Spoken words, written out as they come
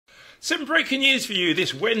Some breaking news for you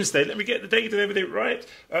this Wednesday. Let me get the date and everything right.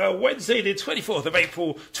 Wednesday, the 24th of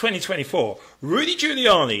April, 2024. Rudy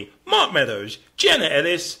Giuliani, Mark Meadows, Jenna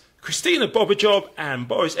Ellis, Christina Bobajob and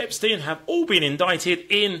Boris Epstein have all been indicted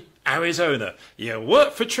in Arizona. You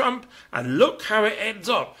work for Trump and look how it ends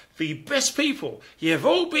up. The best people, you've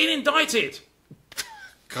all been indicted.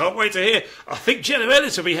 Can't wait to hear. I think Jenna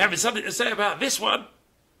Ellis will be having something to say about this one.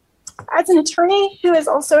 As an attorney who is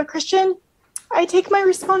also a Christian, I take my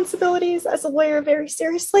responsibilities as a lawyer very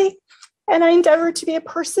seriously, and I endeavor to be a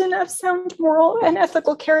person of sound moral and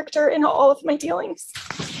ethical character in all of my dealings.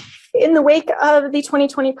 In the wake of the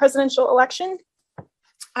 2020 presidential election,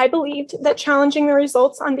 I believed that challenging the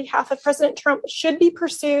results on behalf of President Trump should be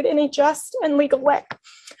pursued in a just and legal way.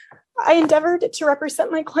 I endeavored to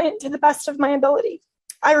represent my client to the best of my ability.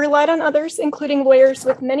 I relied on others, including lawyers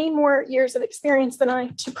with many more years of experience than I,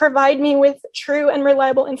 to provide me with true and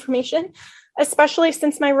reliable information, especially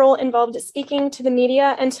since my role involved speaking to the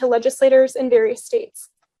media and to legislators in various states.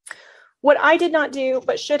 What I did not do,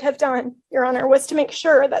 but should have done, Your Honor, was to make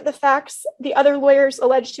sure that the facts the other lawyers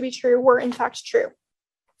alleged to be true were in fact true.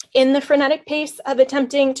 In the frenetic pace of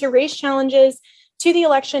attempting to raise challenges to the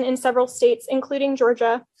election in several states, including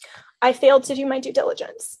Georgia, I failed to do my due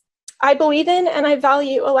diligence. I believe in and I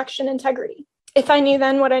value election integrity. If I knew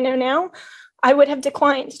then what I know now, I would have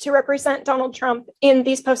declined to represent Donald Trump in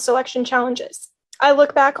these post-election challenges. I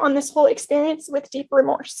look back on this whole experience with deep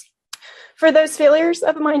remorse. For those failures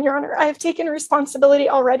of mine, Your Honor, I have taken responsibility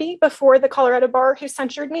already before the Colorado bar who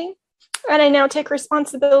censured me, and I now take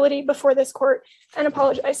responsibility before this court and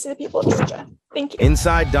apologize to the people of Georgia. Thank you.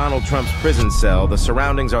 Inside Donald Trump's prison cell, the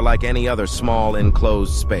surroundings are like any other small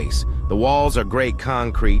enclosed space. The walls are gray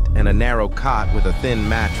concrete, and a narrow cot with a thin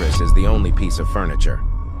mattress is the only piece of furniture.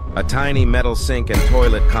 A tiny metal sink and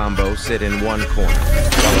toilet combo sit in one corner,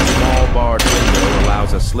 while a small barred window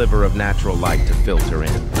allows a sliver of natural light to filter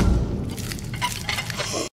in.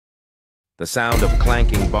 The sound of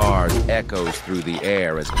clanking bars echoes through the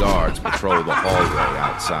air as guards patrol the hallway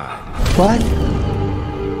outside. What?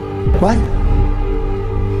 What?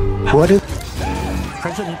 What is...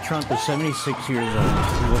 President Trump is 76 years old.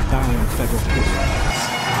 He will die in federal prison.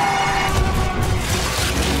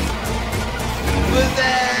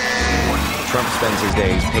 Trump spends his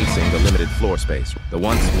days pacing the limited floor space. The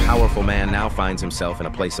once powerful man now finds himself in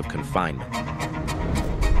a place of confinement.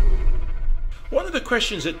 One of the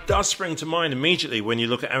questions that does spring to mind immediately when you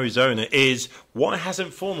look at Arizona is, why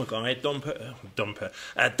hasn't former guy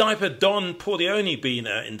Diaper Don Corleone been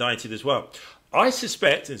indicted as well? I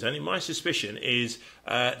suspect, it's only my suspicion, is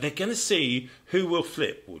they're going to see who will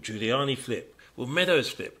flip. Will Giuliani flip? Will Meadows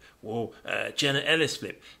flip? Will Jenna Ellis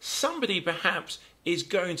flip? Somebody perhaps is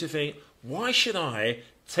going to think, why should I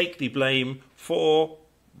take the blame for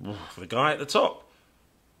the guy at the top?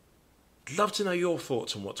 I'd love to know your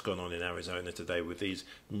thoughts on what's gone on in Arizona today with these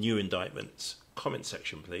new indictments. Comment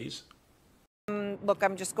section, please. Look,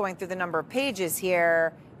 I'm just going through the number of pages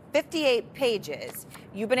here. 58 pages.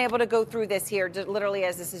 You've been able to go through this here literally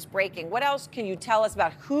as this is breaking. What else can you tell us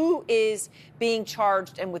about who is being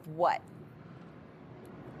charged and with what?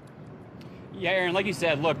 Yeah, Aaron, like you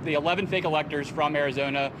said, look, the 11 fake electors from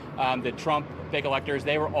Arizona, the Trump fake electors,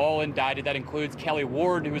 they were all indicted. That includes Kelly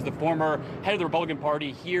Ward, who is the former head of the Republican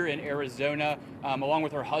Party here in Arizona, along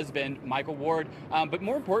with her husband, Michael Ward. But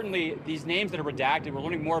more importantly, these names that are redacted, we're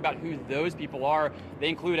learning more about who those people are. They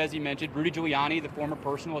include, as you mentioned, Rudy Giuliani, the former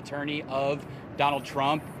personal attorney of Donald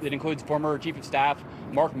Trump. It includes former chief of staff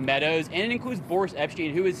Mark Meadows, and it includes Boris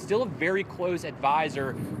Epstein, who is still a very close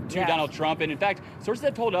advisor to Donald Trump. And in fact, sources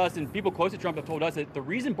have told us, and people close to Trump have told us, that the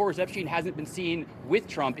reason Boris Epstein hasn't been seen with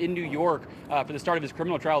Trump in New York for the start of his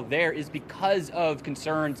criminal trial there is because of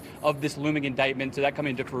concerns of this looming indictment. So that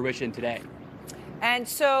coming to fruition today. And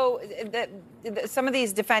so some of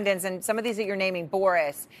these defendants and some of these that you're naming,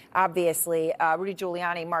 Boris, obviously, Rudy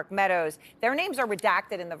Giuliani, Mark Meadows, their names are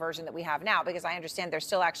redacted in the version that we have now, because I understand they're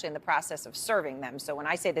still actually in the process of serving them. So when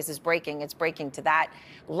I say this is breaking, it's breaking to that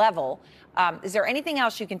level. Is there anything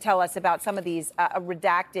else you can tell us about some of these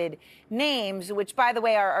redacted names, which, by the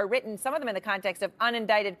way, are written, some of them in the context of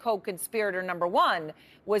unindicted co-conspirator number one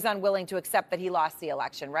was unwilling to accept that he lost the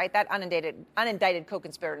election, right? That unindicted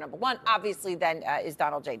co-conspirator number one, obviously, then is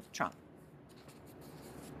Donald J. Trump.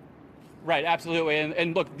 Right, absolutely.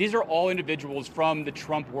 And look, these are all individuals from the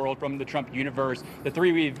Trump world, from the Trump universe. The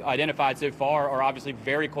three we've identified so far are obviously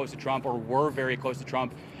very close to Trump, or were very close to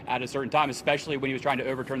Trump at a certain time, especially when he was trying to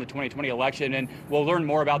overturn the 2020 election. And we'll learn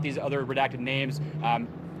more about these other redacted names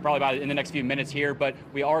probably in the next few minutes here, but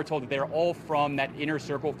we are told that they're all from that inner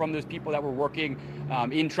circle, from those people that were working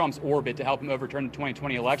in Trump's orbit to help him overturn the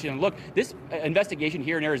 2020 election. And look, this investigation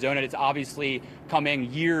here in Arizona, it's obviously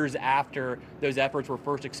coming years after those efforts were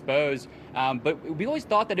first exposed. But we always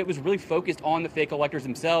thought that it was really focused on the fake electors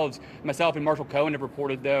themselves. Myself and Marshall Cohen have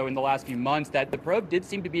reported, though, in the last few months that the probe did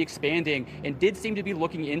seem to be expanding and did seem to be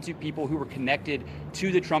looking into people who were connected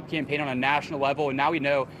to the Trump campaign on a national level. And now we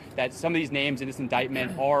know that some of these names in this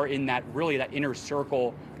indictment are in that inner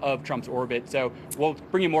circle of Trump's orbit. So we'll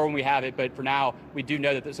bring you more when we have it. But for now, we do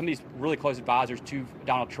know that some of these really close advisors to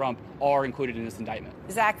Donald Trump are included in this indictment.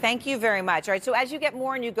 Zach, thank you very much. All right, so as you get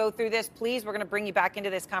more and you go through this, please, we're going to bring you back into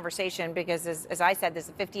this conversation because, as I said, this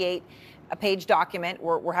is a 58-page document.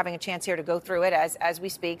 We're having a chance here to go through it as we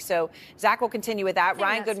speak. So Zach will continue with that.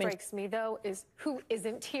 Ryan Goodman. What strikes me, though, is who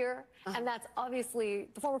isn't here. And that's obviously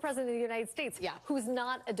the former president of the United States, who's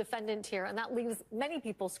not a defendant here. And that leaves many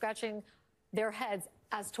people scratching their heads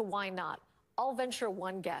as to why not. I'll venture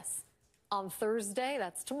one guess. On Thursday,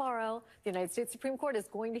 that's tomorrow, the United States Supreme Court is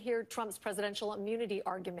going to hear Trump's presidential immunity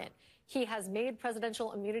argument. He has made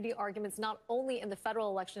presidential immunity arguments not only in the federal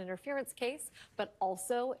election interference case, but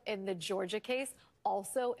also in the Georgia case,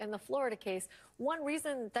 also in the Florida case. One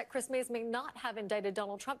reason that Chris Mays may not have indicted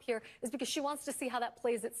Donald Trump here is because she wants to see how that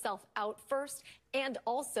plays itself out first and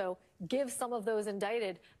also give some of those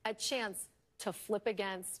indicted a chance to flip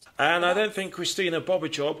against. And I don't think Christina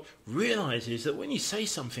Bobajob realises that when you say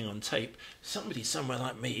something on tape, somebody somewhere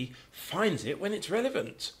like me finds it when it's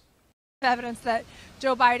relevant. Evidence that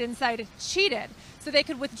Joe Biden side cheated. So they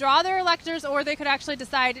could withdraw their electors or they could actually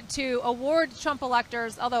decide to award Trump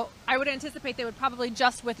electors, although I would anticipate they would probably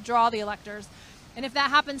just withdraw the electors. And if that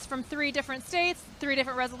happens from 3 different states, 3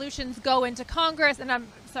 different resolutions go into Congress, and I'm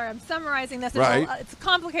sorry, I'm summarizing this. Right. It's a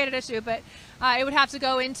complicated issue, but it would have to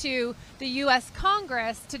go into the U.S.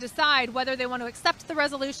 Congress to decide whether they want to accept the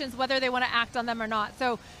resolutions, whether they want to act on them or not.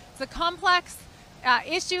 So it's a complex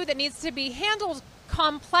issue that needs to be handled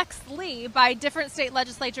complexly by different state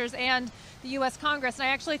legislatures and the U.S. Congress. And I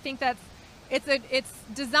actually think that it's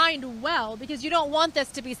designed well because you don't want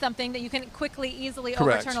this to be something that you can quickly, easily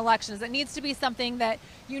overturn elections. It needs to be something that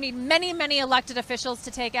you need many, many elected officials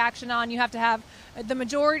to take action on. You have to have the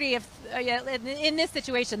majority of, in this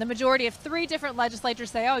situation, the majority of 3 different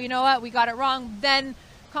legislatures say, oh, you know what, we got it wrong, then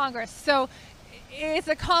Congress. So it's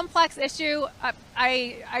a complex issue.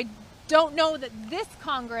 I don't know that this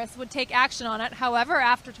Congress would take action on it. However,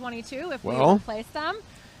 after 22, if we replace them,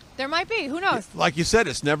 there might be. Who knows? Like you said,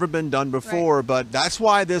 it's never been done before, but that's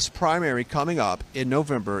why this primary coming up in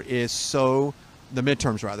November is so, the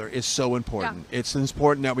midterms rather, is so important. Yeah. It's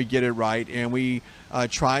important that we get it right, and we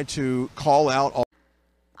try to call out all.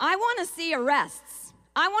 I want to see arrests.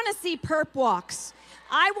 I want to see perp walks.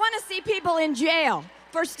 I want to see people in jail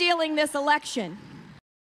for stealing this election.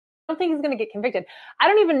 I don't think he's going to get convicted. I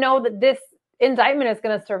don't even know that this indictment is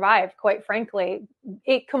going to survive, quite frankly.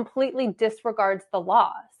 It completely disregards the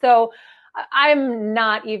law. So I'm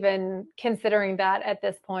not even considering that at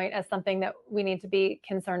this point as something that we need to be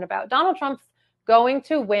concerned about. Donald Trump's going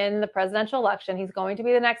to win the presidential election. He's going to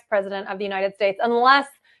be the next president of the United States, unless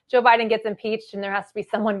Joe Biden gets impeached and there has to be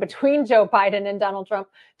someone between Joe Biden and Donald Trump.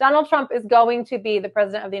 Donald Trump is going to be the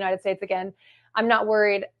president of the United States again. I'm not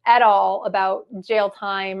worried at all about jail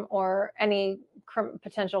time or any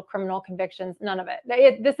potential criminal convictions. None of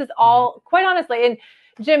it. This is all, quite honestly, and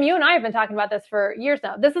Jim, you and I have been talking about this for years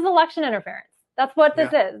now. This is election interference. That's what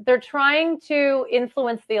this is. They're trying to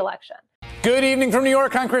influence the election. Good evening from New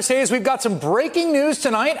York. I'm Chris Hayes. We've got some breaking news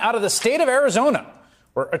tonight out of the state of Arizona,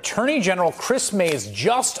 where Attorney General Chris Mays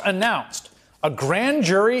just announced a grand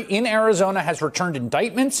jury in Arizona has returned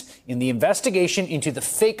indictments in the investigation into the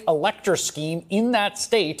fake elector scheme in that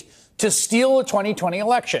state to steal the 2020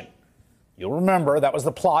 election. You'll remember that was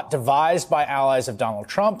the plot devised by allies of Donald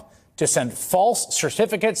Trump to send false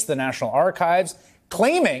certificates to the National Archives,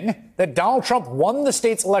 claiming that Donald Trump won the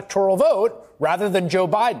state's electoral vote rather than Joe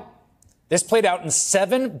Biden. This played out in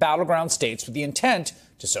 7 battleground states with the intent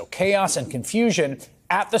to sow chaos and confusion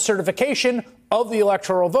at the certification of the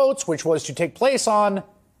electoral votes, which was to take place on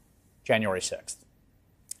January 6th.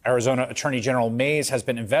 Arizona Attorney General Mays has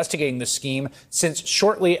been investigating the scheme since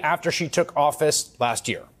shortly after she took office last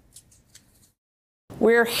year.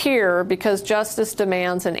 We're here because justice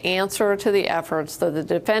demands an answer to the efforts that the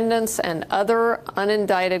defendants and other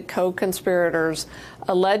unindicted co-conspirators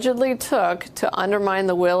allegedly took to undermine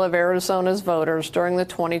the will of Arizona's voters during the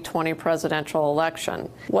 2020 presidential election.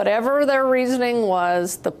 Whatever their reasoning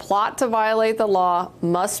was, the plot to violate the law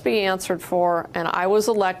must be answered for, and I was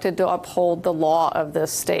elected to uphold the law of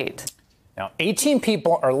this state. Now, 18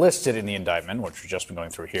 people are listed in the indictment, which we've just been going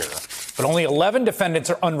through here, but only 11 defendants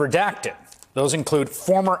are unredacted. Those include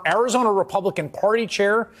former Arizona Republican Party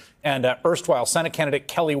chair and erstwhile Senate candidate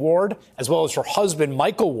Kelly Ward, as well as her husband,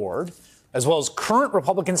 Michael Ward, as well as current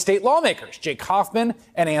Republican state lawmakers, Jake Hoffman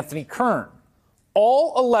and Anthony Kern.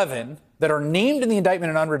 All 11 that are named in the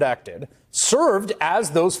indictment and unredacted served as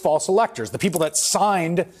those false electors, the people that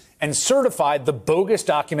signed and certified the bogus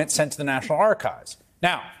document sent to the National Archives.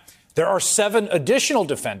 Now, there are 7 additional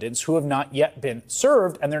defendants who have not yet been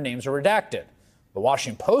served, and their names are redacted. The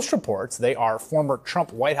Washington Post reports they are former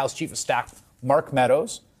Trump White House Chief of Staff Mark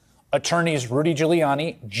Meadows, attorneys Rudy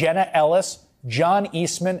Giuliani, Jenna Ellis, John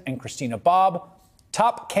Eastman, and Christina Bobb,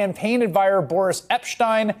 top campaign advisor Boris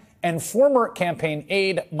Epshteyn, and former campaign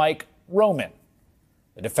aide Mike Roman.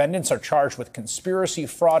 The defendants are charged with conspiracy,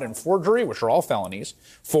 fraud, and forgery, which are all felonies,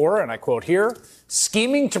 for, and I quote here,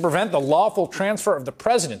 scheming to prevent the lawful transfer of the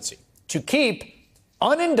presidency to keep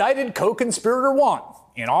unindicted co-conspirator 1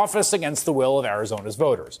 in office against the will of Arizona's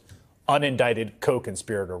voters. Unindicted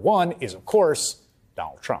co-conspirator 1 is, of course,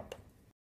 Donald Trump.